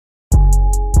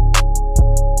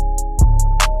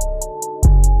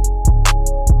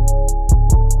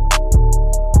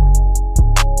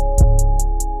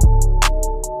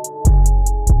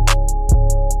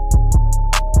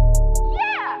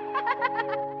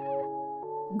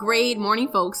Great morning,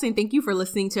 folks, and thank you for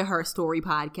listening to Her Story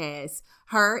podcast.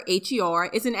 HER, H-E-R,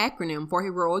 is an acronym for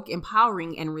Heroic,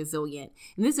 Empowering, and Resilient.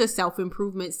 And this is a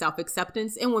self-improvement,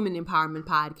 self-acceptance, and women empowerment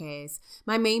podcast.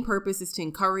 My main purpose is to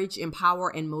encourage, empower,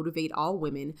 and motivate all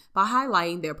women by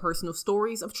highlighting their personal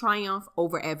stories of triumph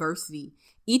over adversity.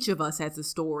 Each of us has a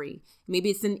story.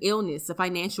 Maybe it's an illness, a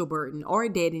financial burden, or a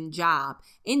dead-end job.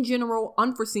 In general,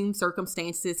 unforeseen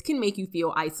circumstances can make you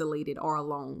feel isolated or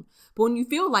alone. But when you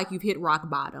feel like you've hit rock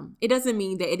bottom, it doesn't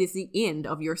mean that it is the end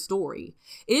of your story.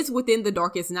 It is within the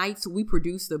darkest nights we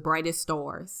produce the brightest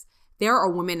stars. There are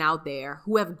women out there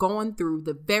who have gone through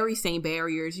the very same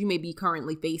barriers you may be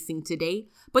currently facing today,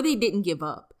 but they didn't give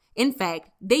up. In fact,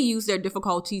 they used their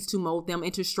difficulties to mold them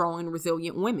into strong and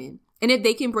resilient women. And if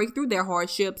they can break through their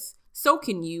hardships, so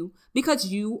can you, because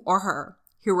you are her,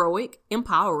 heroic,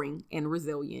 empowering, and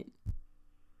resilient.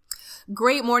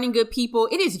 Great morning, good people.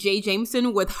 It is Jay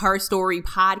Jameson with Her Story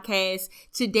podcast.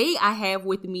 Today, I have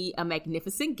with me a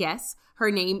magnificent guest. Her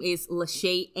name is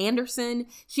Lashay Anderson.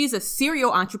 She's a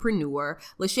serial entrepreneur.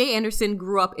 Lashay Anderson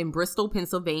grew up in Bristol,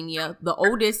 Pennsylvania, the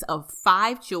oldest of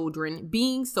 5 children.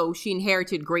 Being so, she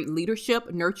inherited great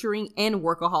leadership, nurturing, and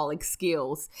workaholic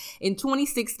skills. In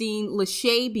 2016,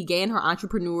 Lashay began her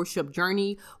entrepreneurship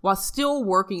journey while still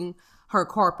working her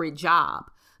corporate job.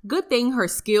 Good thing her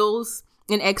skills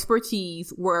and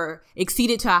expertise were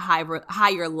exceeded to a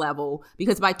higher level,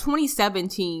 because by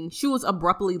 2017, she was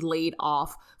abruptly laid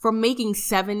off from making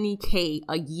 $70K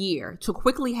a year to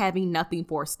quickly having nothing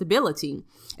for stability.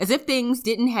 As if things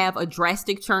didn't have a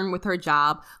drastic turn with her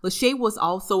job, Lashay was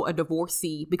also a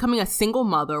divorcee, becoming a single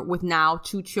mother with now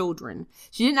 2 children.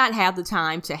 She did not have the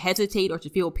time to hesitate or to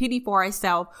feel pity for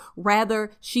herself.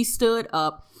 Rather, she stood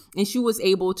up and she was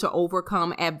able to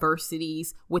overcome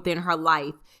adversities within her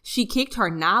life. She kicked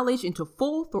her knowledge into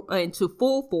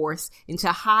full force,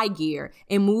 into high gear,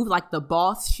 and moved like the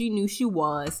boss she knew she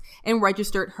was, and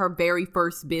registered her very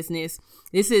first business.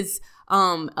 This is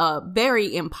a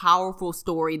very powerful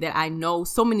story that I know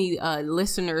so many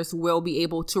listeners will be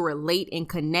able to relate and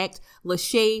connect.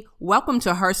 Lashay, welcome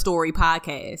to Her Story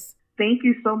podcast. Thank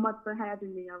you so much for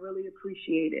having me. I really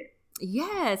appreciate it.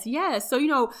 Yes.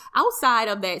 So, outside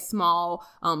of that small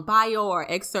bio or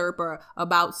excerpt or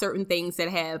about certain things that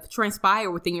have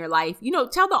transpired within your life,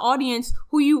 tell the audience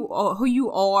who you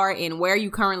are and where you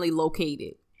currently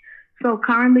located. So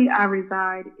currently I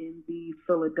reside in the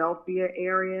Philadelphia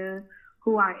area.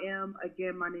 Who I am,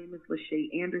 again, my name is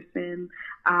Lashay Anderson.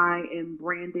 I am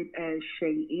branded as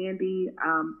Shay Andy.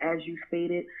 As you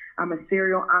stated, I'm a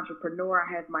serial entrepreneur.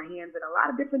 I have my hands in a lot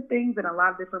of different things in a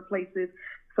lot of different places.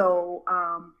 So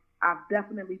I've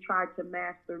definitely tried to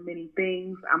master many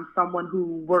things. I'm someone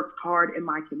who works hard in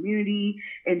my community,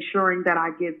 ensuring that I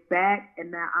give back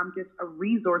and that I'm just a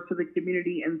resource to the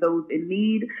community and those in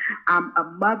need. I'm a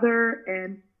mother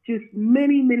and just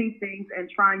many, many things, and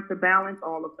trying to balance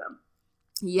all of them.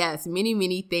 Yes, many,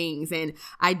 many things. And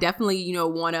I definitely,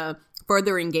 want to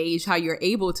further engage how you're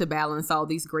able to balance all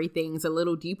these great things a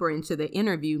little deeper into the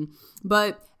interview.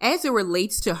 But as it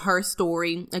relates to her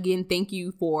story, again, thank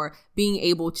you for being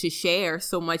able to share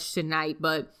so much tonight.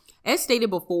 But as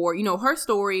stated before, her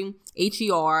story,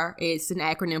 HER, is an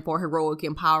acronym for Heroic,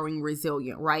 Empowering,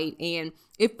 Resilient, right? And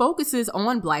it focuses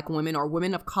on Black women or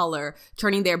women of color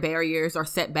turning their barriers or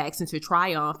setbacks into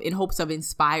triumph in hopes of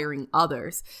inspiring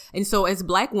others. And so as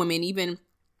Black women, even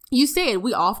you said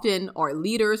we often are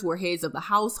leaders, we're heads of the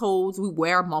households, we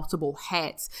wear multiple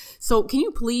hats. So can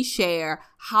you please share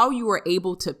how you were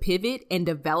able to pivot and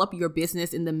develop your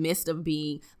business in the midst of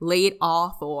being laid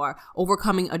off or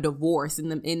overcoming a divorce in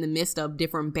the midst of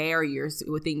different barriers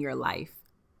within your life?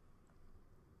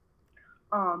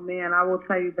 Oh man, I will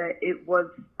tell you that it was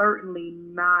certainly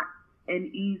not an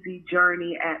easy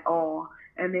journey at all.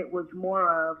 And it was more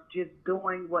of just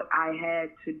doing what I had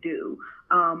to do.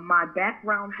 My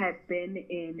background had been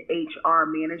in HR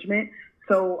management.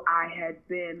 So I had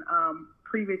been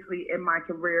previously in my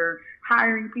career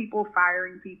hiring people,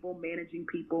 firing people,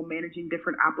 managing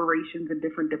different operations in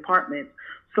different departments.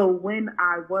 So when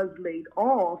I was laid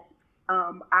off,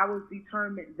 I was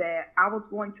determined that I was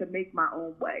going to make my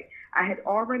own way. I had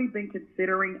already been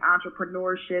considering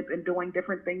entrepreneurship and doing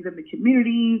different things in the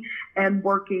community and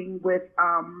working with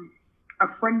a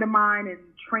friend of mine and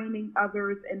training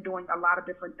others and doing a lot of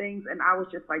different things. And I was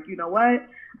just like, you know what?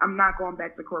 I'm not going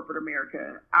back to corporate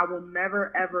America. I will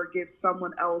never, ever give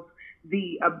someone else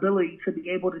the ability to be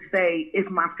able to say if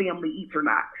my family eats or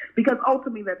not. Because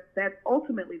ultimately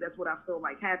that's what I feel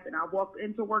like happened. I walked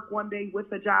into work one day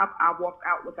with a job, I walked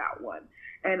out without one.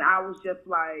 And I was just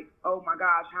like, oh my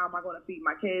gosh, how am I going to feed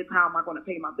my kids? How am I going to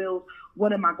pay my bills?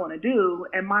 What am I going to do?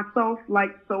 And myself, like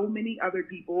so many other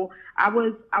people, I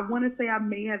want to say I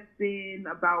may have been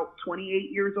about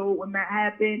 28 years old when that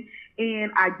happened.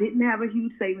 And I didn't have a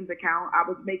huge savings account. I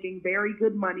was making very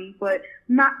good money, but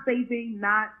not saving,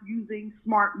 not using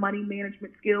smart money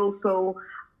management skills. So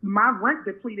my rent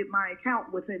depleted my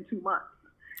account within 2 months.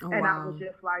 Oh, and wow. I was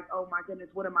just like, oh my goodness,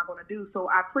 what am I going to do? So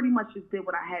I pretty much just did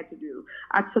what I had to do.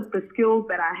 I took the skills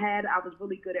that I had. I was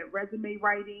really good at resume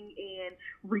writing and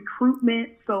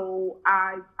recruitment. So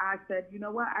I said, you know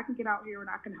what, I can get out here and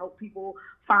I can help people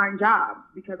find jobs,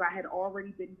 because I had already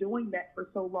been doing that for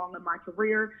so long in my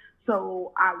career.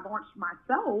 So I launched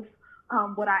myself.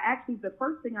 The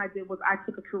first thing I did was I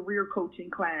took a career coaching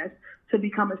class to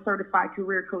become a certified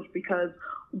career coach, because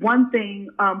one thing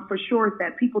for sure is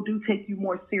that people do take you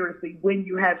more seriously when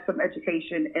you have some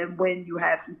education and when you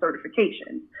have some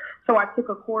certifications. So I took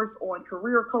a course on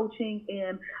career coaching,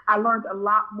 and I learned a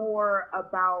lot more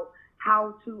about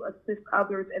how to assist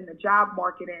others in the job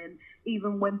market, and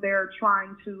even when they're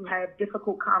trying to have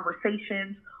difficult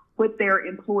conversations with their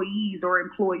employees or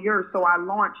employers. So I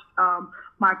launched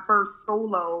my first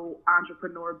solo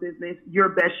entrepreneur business, Your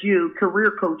Best You,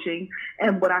 career coaching.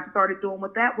 And what I started doing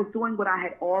with that was doing what I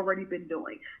had already been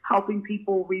doing, helping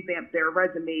people revamp their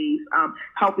resumes,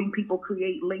 helping people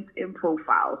create LinkedIn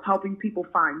profiles, helping people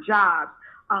find jobs,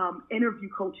 interview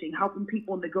coaching, helping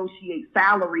people negotiate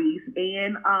salaries.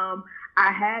 And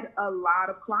I had a lot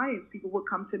of clients. People would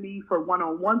come to me for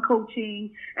one-on-one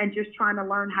coaching and just trying to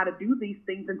learn how to do these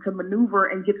things and to maneuver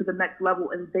and get to the next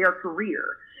level in their career.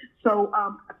 So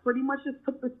I pretty much just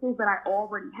took the skills that I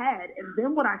already had. And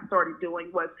then what I started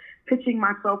doing was pitching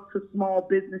myself to small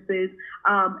businesses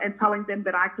and telling them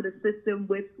that I could assist them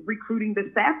with recruiting the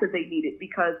staff that they needed,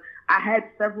 because I had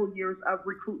several years of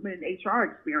recruitment and HR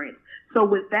experience. So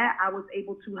with that, I was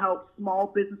able to help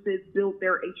small businesses build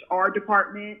their HR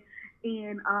department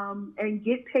and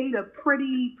get paid a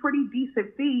pretty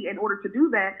decent fee in order to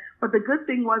do that. But the good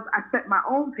thing was I set my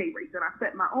own pay rates and I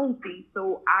set my own fees,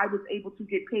 so I was able to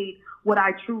get paid what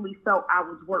I truly felt I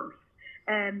was worth.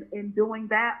 And in doing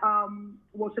that,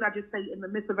 should I just say, in the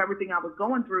midst of everything I was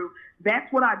going through,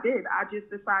 that's what I did. I just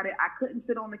decided I couldn't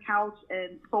sit on the couch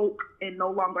and sulk and no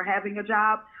longer having a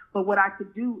job. But what I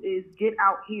could do is get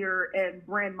out here and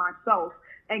brand myself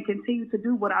and continue to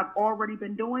do what I've already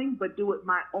been doing, but do it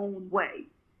my own way.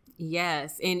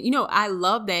 Yes. And, I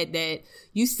love that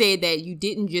you said that you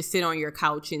didn't just sit on your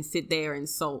couch and sit there and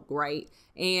sulk, right?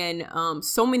 And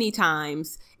so many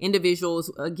times individuals,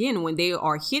 again, when they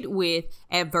are hit with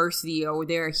adversity or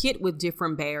they're hit with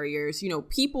different barriers,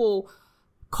 people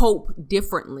cope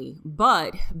differently.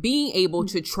 But being able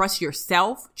to trust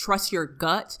yourself, trust your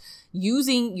gut,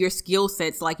 using your skill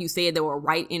sets, like you said, that were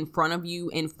right in front of you,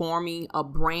 and forming a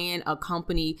brand, a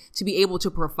company to be able to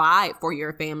provide for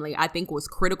your family, I think was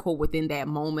critical within that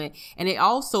moment. And it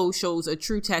also shows a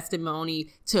true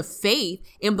testimony to faith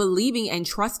in believing and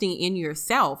trusting in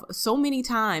yourself. So many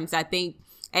times, I think,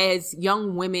 as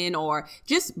young women or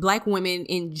just Black women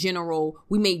in general,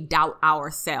 we may doubt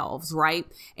ourselves, right?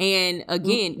 And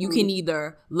again, you can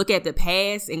either look at the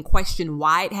past and question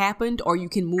why it happened, or you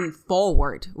can move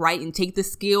forward, right? And take the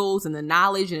skills and the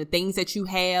knowledge and the things that you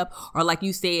have, or like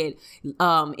you said,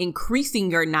 increasing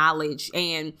your knowledge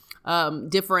and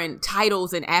different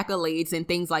titles and accolades and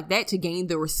things like that to gain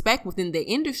the respect within the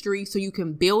industry, so you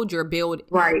can build your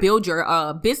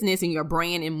business and your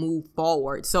brand and move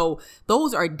forward. So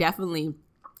those are definitely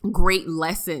great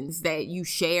lessons that you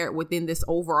shared within this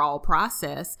overall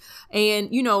process.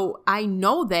 And, I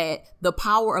know that the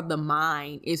power of the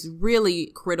mind is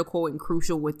really critical and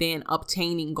crucial within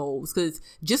obtaining goals, because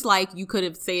just like you could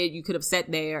have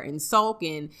sat there and sulk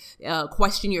and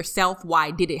question yourself,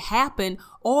 why did it happen?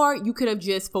 Or you could have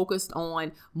just focused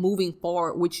on moving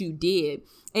forward, which you did.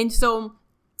 And so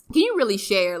can you really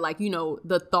share,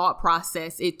 the thought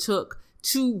process it took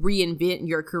to reinvent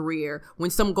your career when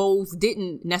some goals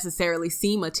didn't necessarily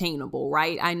seem attainable,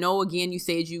 right? I know, again, you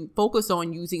said you focused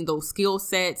on using those skill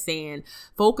sets and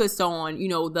focused on,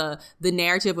 the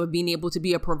narrative of being able to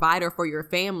be a provider for your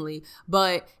family.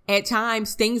 But at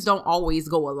times, things don't always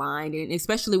go aligned. And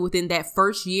especially within that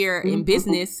first year in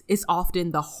business, it's often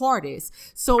the hardest.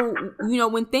 So,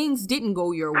 when things didn't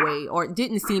go your way or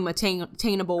didn't seem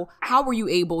attainable, how were you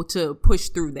able to push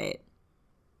through that?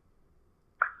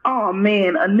 Oh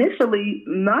man, initially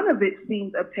none of it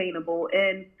seemed obtainable,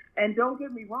 and don't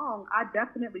get me wrong, I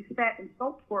definitely sat and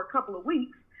sulked for a couple of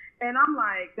weeks, And I'm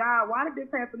like, God, why did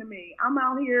this happen to me? I'm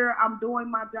out here. I'm doing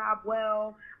my job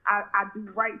well. I do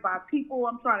right by people.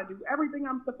 I'm trying to do everything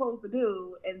I'm supposed to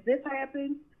do. And this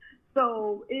happens.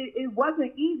 So it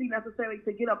wasn't easy necessarily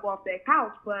to get up off that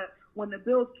couch. But when the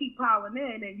bills keep piling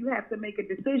in and you have to make a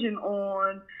decision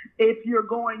on if you're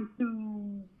going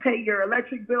to pay your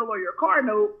electric bill or your car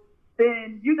note,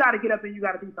 then you got to get up and you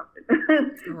got to do something.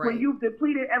 Right. When you've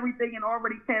depleted everything and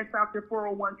already passed out your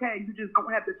 401k, you just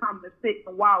don't have the time to sit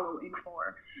and wallow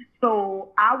anymore.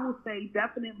 So I will say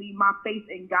definitely my faith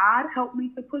in God helped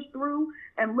me to push through,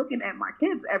 and looking at my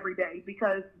kids every day,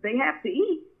 because they have to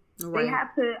eat. Right.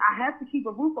 I have to keep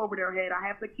a roof over their head. I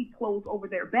have to keep clothes over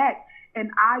their back. And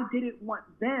I didn't want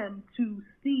them to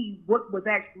see what was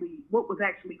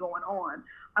actually going on.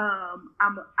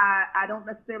 I don't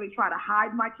necessarily try to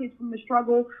hide my kids from the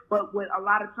struggle, but what a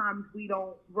lot of times we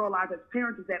don't realize as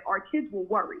parents is that our kids will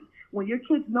worry. When your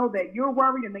kids know that you're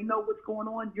worried and they know what's going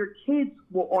on, your kids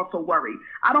will also worry.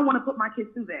 I don't want to put my kids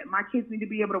through that. My kids need to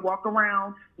be able to walk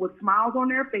around with smiles on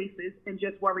their faces and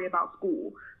just worry about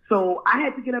school. So I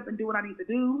had to get up and do what I need to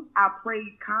do. I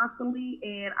prayed constantly,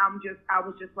 and I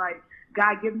was just like,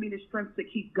 God, give me the strength to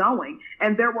keep going.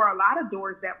 And there were a lot of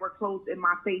doors that were closed in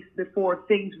my face before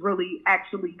things really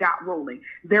actually got rolling.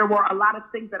 There were a lot of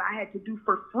things that I had to do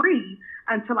for free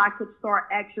until I could start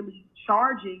actually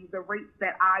charging the rates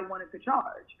that I wanted to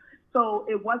charge. So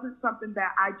it wasn't something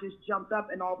that I just jumped up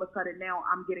and all of a sudden now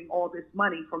I'm getting all this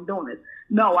money from doing this.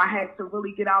 No, I had to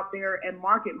really get out there and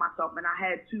market myself, and I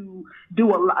had to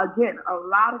do a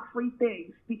lot of free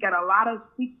things, do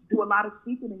a lot of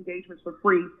speaking engagements for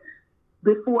free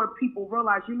before people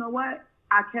realize, you know what,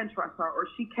 I can trust her, or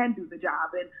she can do the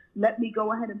job, and let me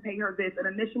go ahead and pay her this. And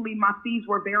initially my fees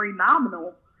were very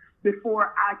nominal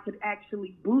before I could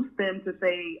actually boost them to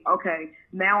say, okay,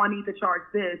 now I need to charge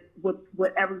this with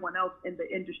what everyone else in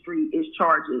the industry is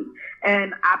charging.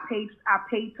 And I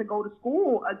paid to go to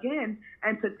school again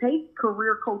and to take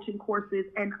career coaching courses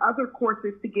and other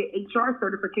courses to get HR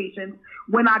certifications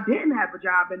when I didn't have a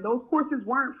job. And those courses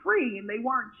weren't free and they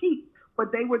weren't cheap,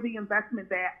 but they were the investment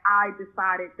that I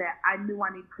decided that I knew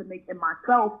I needed to make in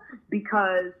myself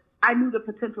because I knew the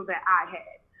potential that I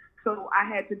had. So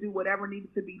I had to do whatever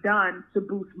needed to be done to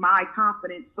boost my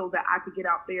confidence so that I could get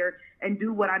out there and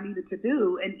do what I needed to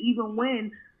do. And even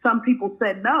when some people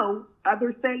said no,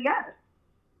 others say yes.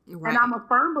 Right. And I'm a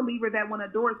firm believer that when a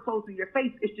door is closed in your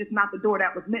face, it's just not the door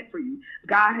that was meant for you.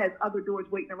 God has other doors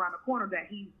waiting around the corner that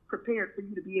he's prepared for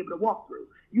you to be able to walk through.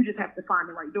 You just have to find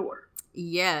the right door.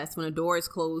 Yes, when a door is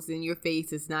closed in your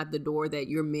face, it's not the door that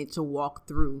you're meant to walk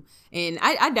through. And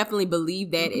I definitely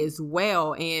believe that as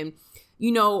well. And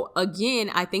you know,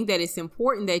 again, I think that it's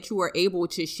important that you are able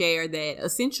to share that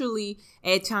essentially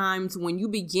at times when you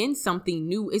begin something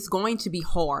new, it's going to be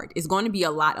hard. It's going to be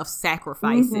a lot of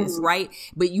sacrifices, right?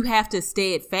 But you have to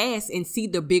steadfast and see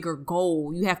the bigger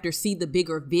goal. You have to see the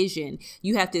bigger vision.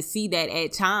 You have to see that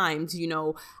at times, you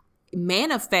know,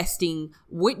 manifesting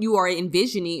what you are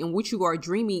envisioning and what you are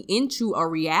dreaming into a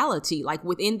reality. Like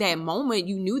within that moment,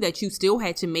 you knew that you still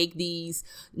had to make these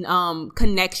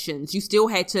connections. You still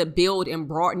had to build and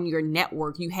broaden your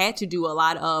network. You had to do a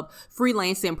lot of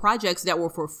freelancing projects that were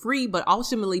for free, but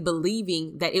ultimately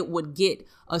believing that it would get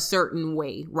a certain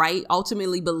way, right?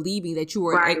 Ultimately believing that you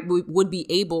would be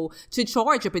able to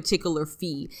charge a particular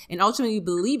fee, and ultimately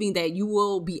believing that you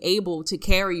will be able to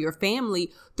carry your family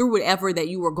through whatever that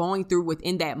you were going through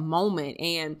within that moment.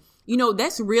 And you know,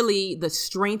 that's really the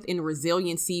strength and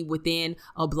resiliency within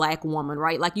a Black woman,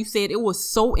 right? Like you said, it was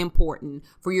so important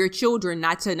for your children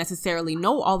not to necessarily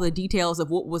know all the details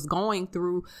of what was going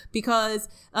through, because,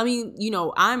 I mean, you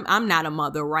know, I'm not a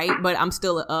mother, right? But I'm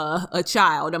still a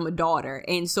child. I'm a daughter.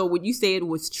 And so what you said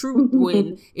was true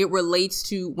when it relates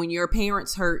to when your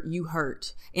parents hurt, you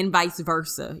hurt, and vice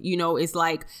versa. You know, it's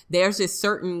like there's this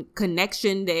certain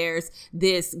connection. There's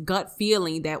this gut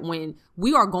feeling that when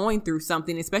we are going through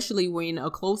something, especially when a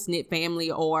close-knit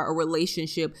family or a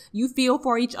relationship, you feel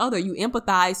for each other, you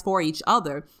empathize for each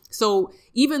other. So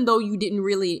even though you didn't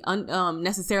really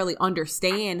necessarily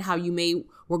understand how you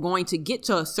were going to get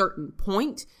to a certain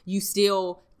point, you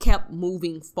still kept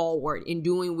moving forward and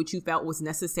doing what you felt was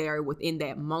necessary within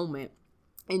that moment.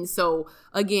 And so,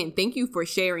 again, thank you for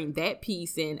sharing that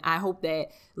piece. And I hope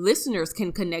that listeners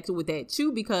can connect with that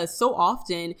too, because so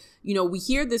often, you know, we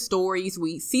hear the stories,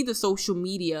 we see the social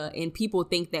media, and people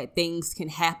think that things can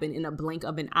happen in a blink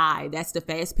of an eye. That's the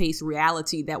fast-paced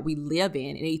reality that we live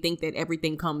in. And they think that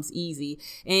everything comes easy.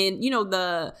 And, you know,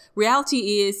 the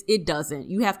reality is it doesn't.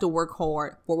 You have to work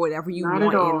hard for whatever you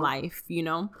want in life, you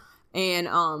know? And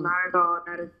not at all.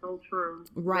 That is so true.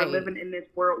 Right. We're living in this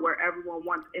world where everyone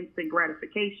wants instant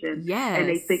gratification. Yes. And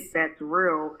they think that's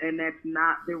real, and that's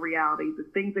not the reality. The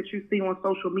things that you see on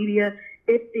social media,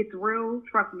 if it's real,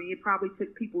 trust me, it probably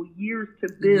took people years to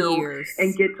build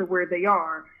and get to where they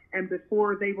are. And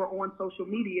before they were on social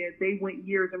media, they went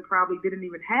years and probably didn't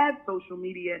even have social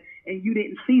media, and you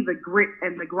didn't see the grit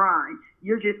and the grind.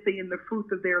 You're just seeing the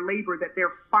fruits of their labor that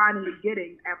they're finally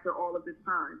getting after all of this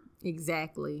time.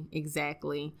 Exactly.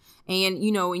 And,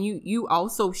 you know, and you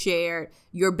also shared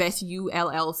Your Best You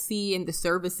LLC and the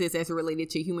services as related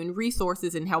to human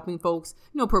resources and helping folks,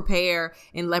 you know, prepare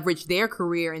and leverage their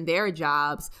career and their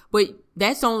jobs. But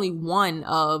that's only one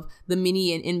of the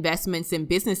many investments and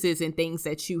businesses and things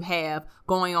that you have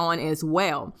going on as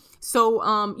well. So,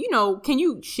 you know, can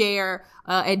you share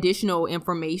additional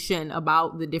information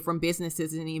about the different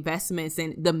businesses and the investments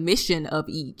and the mission of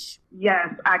each? Yes,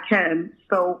 I can.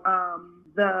 So,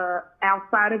 the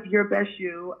outside of Your Best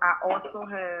You, I also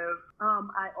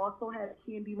have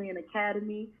Candyland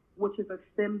Academy, which is a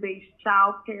STEM-based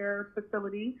childcare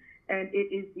facility, and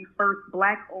it is the first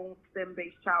Black-owned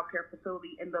STEM-based childcare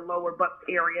facility in the Lower Bucks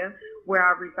area, where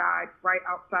I reside, right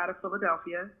outside of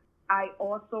Philadelphia. I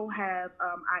also have,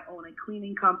 I own a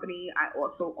cleaning company. I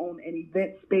also own an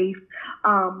event space.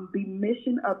 The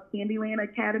mission of Candyland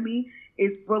Academy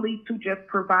is really to just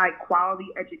provide quality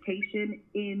education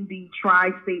in the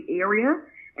tri-state area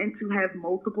and to have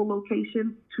multiple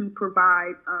locations to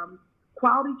provide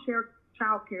quality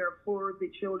childcare for the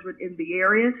children in the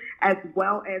area, as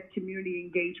well as community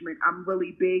engagement. I'm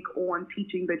really big on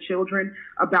teaching the children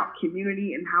about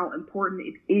community and how important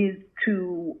it is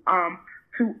to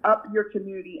up your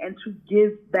community and to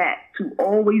give back, to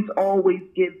always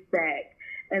give back.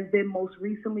 And then most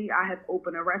recently, I have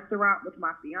opened a restaurant with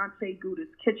my fiance, Gouda's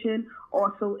Kitchen,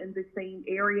 also in the same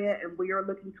area. And we are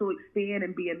looking to expand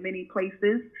and be in many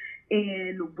places.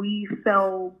 And we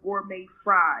sell gourmet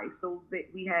fries, so that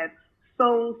we have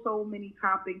so many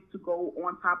toppings to go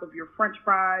on top of your French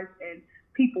fries. And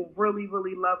people really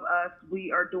love us.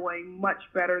 We are doing much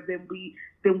better than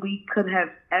we could have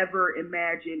ever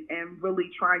imagined, and really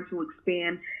trying to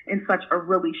expand in such a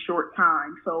really short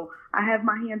time. So I have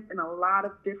my hands in a lot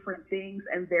of different things,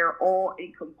 and they're all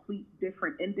in complete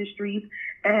different industries.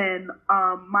 And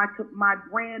my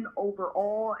brand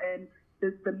overall and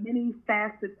the many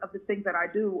facets of the things that I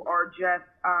do are just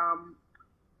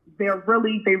they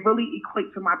really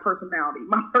equate to my personality.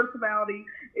 My personality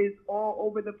is all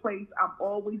over the place. I'm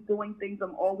always doing things.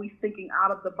 I'm always thinking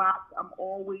out of the box. I'm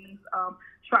always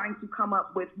trying to come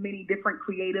up with many different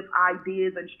creative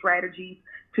ideas and strategies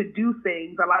to do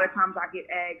things. A lot of times I get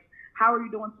asked, how are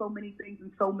you doing so many things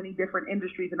in so many different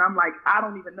industries? And I'm like, I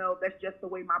don't even know. That's just the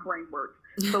way my brain works.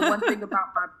 So one thing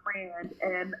about my brand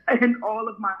and all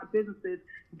of my businesses,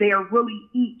 they are really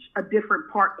each a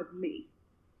different part of me.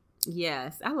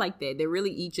 Yes, I like that. They're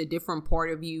really each a different part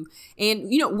of you.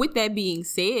 And, you know, with that being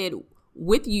said,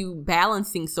 with you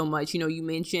balancing so much, you know, you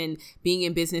mentioned being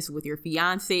in business with your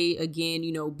fiance, again,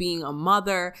 you know, being a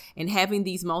mother and having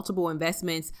these multiple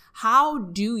investments. How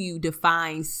do you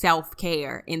define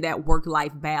self-care in that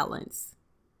work-life balance?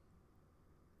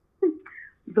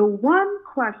 The one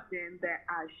question that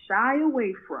I shy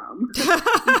away from, because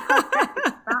that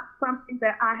is not something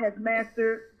that I have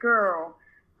mastered, girl.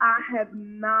 I have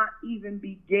not even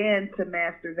began to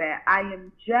master that. I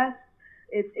am just,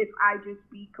 if I just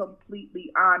be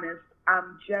completely honest,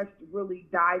 I'm just really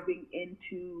diving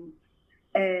into,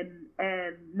 and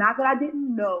not that I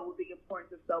didn't know the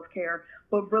importance of self-care,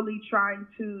 but really trying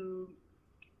to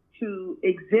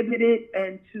exhibit it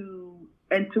and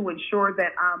to ensure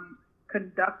that I'm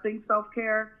conducting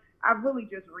self-care. I've really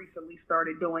just recently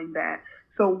started doing that.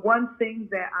 So one thing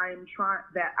that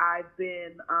I've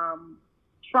been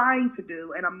trying to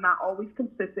do, and I'm not always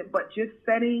consistent, but just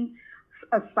setting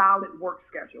a solid work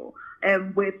schedule.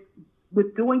 And with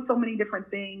doing so many different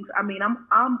things, I mean, I'm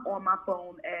on my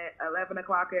phone at 11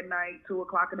 o'clock at night, 2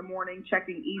 o'clock in the morning,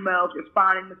 checking emails,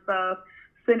 responding to stuff,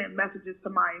 sending messages to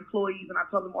my employees. And I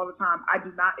tell them all the time, I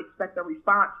do not expect a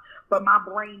response, but my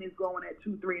brain is going at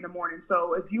 2, 3 in the morning.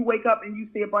 So if you wake up and you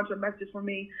see a bunch of messages from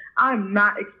me, I'm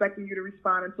not expecting you to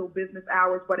respond until business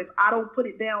hours. But if I don't put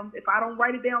it down, if I don't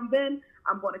write it down, then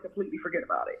I'm going to completely forget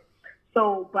about it.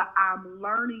 So, but I'm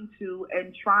learning to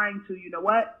and trying to, you know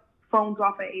what, phone's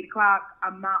off at 8 o'clock.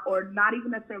 I'm not, or not even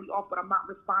necessarily off, but I'm not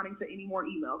responding to any more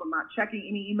emails. I'm not checking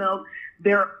any emails.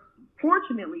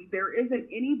 Fortunately, there isn't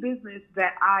any business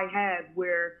that I have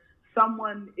where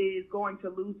someone is going to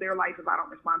lose their life if I don't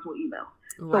respond to an email.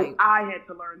 Right. So I had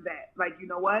to learn that. Like, you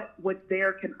know what's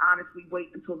there can honestly wait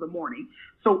until the morning.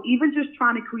 So even just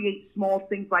trying to create small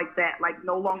things like that, like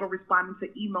no longer responding to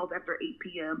emails after 8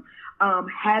 p.m.,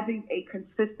 having a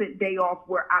consistent day off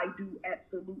where I do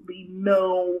absolutely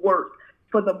no work.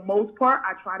 For the most part,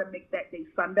 I try to make that day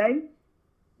Sunday,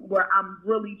 where I'm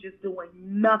really just doing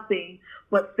nothing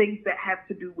but things that have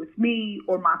to do with me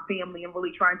or my family, and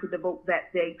really trying to devote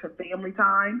that day to family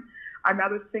time.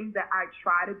 Another thing that I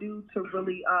try to do to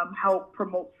really help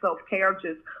promote self-care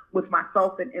just with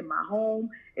myself and in my home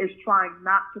is trying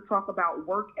not to talk about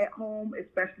work at home,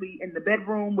 especially in the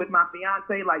bedroom with my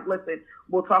fiance. Like, listen,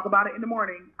 we'll talk about it in the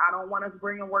morning. I don't want us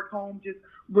bringing work home.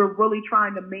 We're really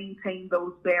trying to maintain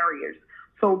those barriers.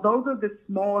 So those are the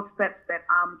small steps that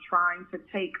I'm trying to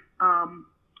take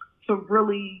to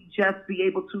really just be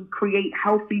able to create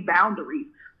healthy boundaries,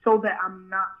 so that I'm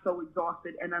not so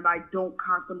exhausted and that I don't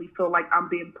constantly feel like I'm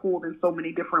being pulled in so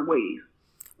many different ways.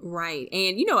 Right.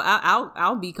 And, you know,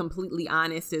 I'll be completely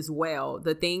honest as well.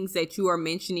 The things that you are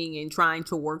mentioning and trying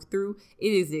to work through, it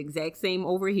is the exact same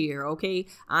over here. OK,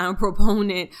 I'm a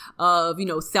proponent of, you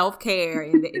know, self-care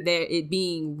and it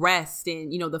being rest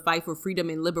and, you know, the fight for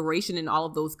freedom and liberation and all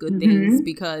of those good things,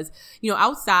 because, you know,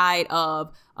 outside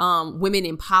of women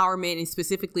empowerment, and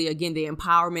specifically, again, the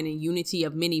empowerment and unity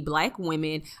of many Black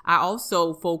women, I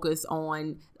also focus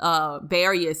on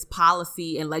various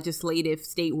policy and legislative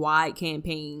statewide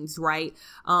campaigns, right?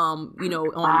 You know,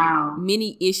 on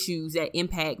many issues that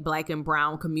impact Black and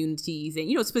brown communities, and,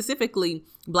 you know, specifically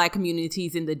Black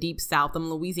communities in the Deep South. I'm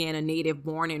Louisiana native,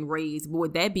 born and raised. But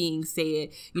with that being said,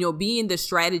 you know, being the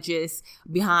strategist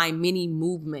behind many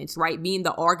movements, right? Being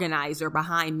the organizer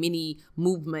behind many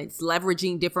movements,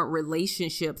 leveraging different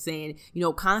relationships, and, you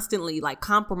know, constantly like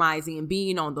compromising and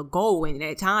being on the go, and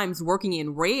at times working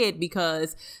in red,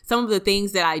 because some of the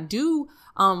things that I do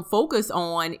focus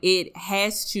on, it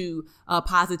has to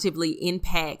positively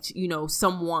impact, you know,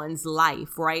 someone's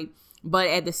life, right? But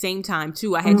at the same time,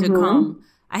 too, I had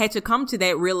to come to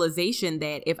that realization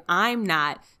that if I'm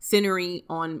not centering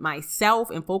on myself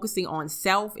and focusing on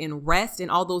self and rest and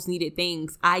all those needed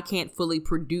things, I can't fully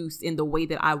produce in the way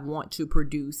that I want to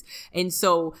produce. And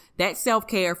so that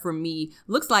self-care for me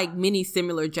looks like many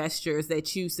similar gestures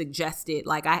that you suggested.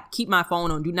 Like, I keep my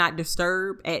phone on do not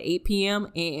disturb at 8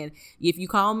 p.m. And if you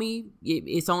call me,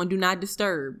 it's on do not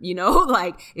disturb, you know,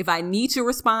 like if I need to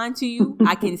respond to you,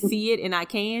 I can see it and I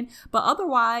can, but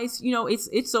otherwise, you know,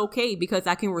 it's okay, because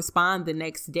I can respond the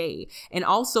next day. And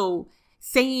also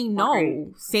saying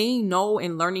no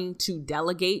and learning to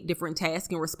delegate different tasks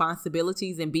and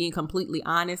responsibilities, and being completely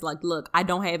honest. Like, look, I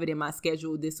don't have it in my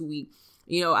schedule this week.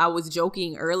 You know, I was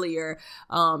joking earlier,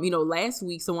 you know, last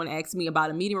week someone asked me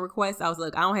about a meeting request. I was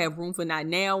like, I don't have room for not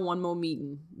now one more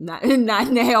meeting, not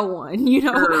now one, you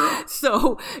know.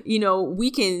 So, you know, we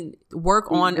can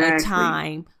work on a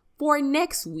time for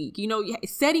next week, you know,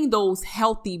 setting those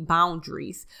healthy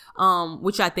boundaries,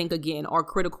 which I think, again, are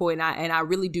critical. And I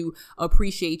really do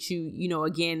appreciate you, you know,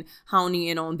 again, honing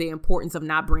in on the importance of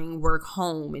not bringing work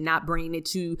home and not bringing it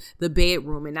to the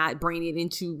bedroom and not bringing it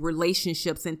into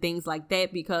relationships and things like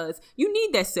that, because you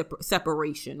need that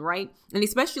separation, right? And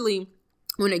especially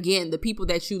when, again, the people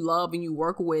that you love and you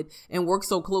work with and work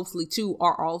so closely to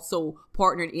are also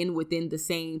partnered in within the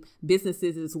same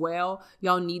businesses as well.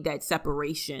 Y'all need that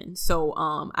separation. So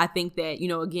I think that, you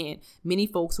know, again, many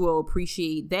folks will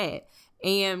appreciate that.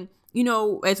 And, you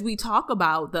know, as we talk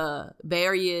about the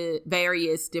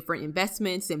various different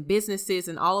investments and businesses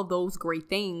and all of those great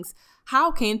things,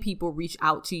 how can people reach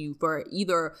out to you for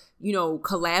either, you know,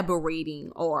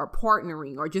 collaborating or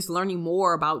partnering or just learning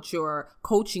more about your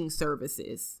coaching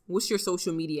services? What's your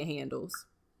social media handles?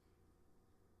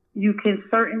 You can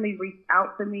certainly reach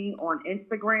out to me on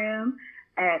Instagram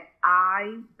at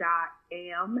i.am.shayandy,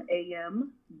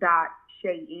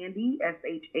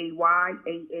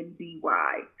 SHAYANDY.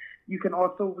 You can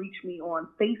also reach me on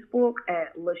Facebook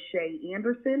at Lashay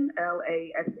Anderson,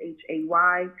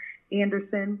 LASHAY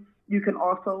Anderson. You can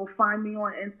also find me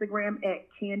on Instagram at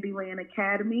Candyland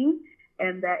Academy,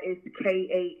 and that is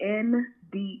KANDEE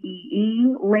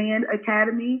Land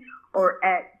Academy, or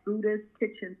at Buddha's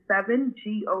Kitchen 7,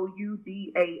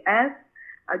 GOUDAS.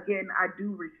 Again, I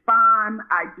do respond.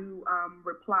 I do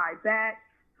reply back.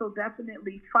 So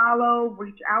definitely follow,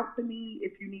 reach out to me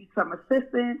if you need some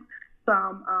assistance,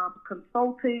 some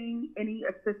consulting, any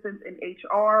assistance in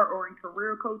HR or in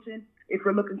career coaching. If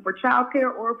you're looking for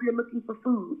childcare or if you're looking for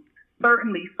food,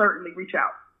 certainly reach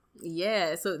out.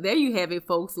 Yeah, so there you have it,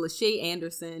 folks. Lashay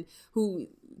Anderson, who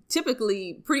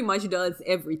typically pretty much does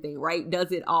everything, right?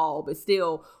 Does it all, but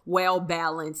still well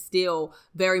balanced, still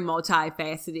very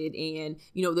multifaceted. And,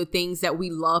 you know, the things that we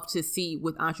love to see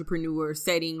with entrepreneurs,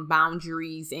 setting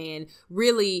boundaries and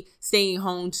really staying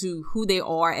home to who they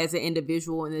are as an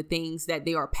individual and the things that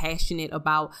they are passionate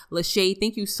about. Lashay,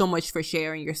 thank you so much for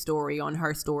sharing your story on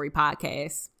Her Story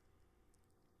podcast.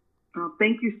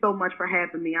 Thank you so much for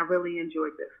having me. I really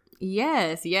enjoyed this.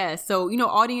 Yes. So, you know,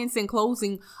 audience, in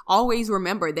closing, always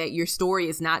remember that your story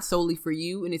is not solely for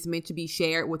you and it's meant to be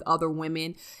shared with other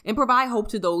women and provide hope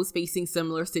to those facing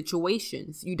similar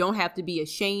situations. You don't have to be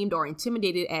ashamed or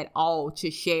intimidated at all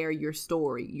to share your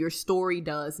story. Your story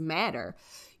does matter.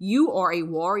 You are a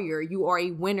warrior, you are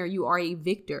a winner, you are a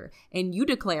victor, and you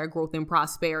declare growth and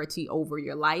prosperity over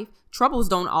your life. Troubles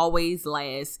don't always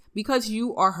last because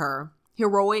you are her.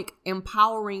 Heroic,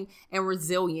 empowering, and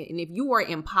resilient. And if you are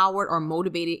empowered or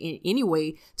motivated in any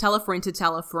way, tell a friend to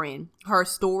tell a friend. Her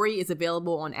Story is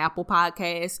available on Apple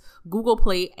Podcasts, Google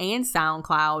Play, and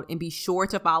SoundCloud. And be sure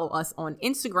to follow us on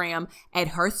Instagram at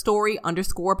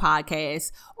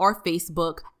herstory_podcast or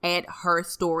Facebook at Her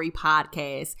Story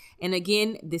Podcast. And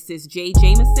again, this is Jay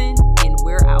Jameson, and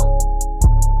we're out.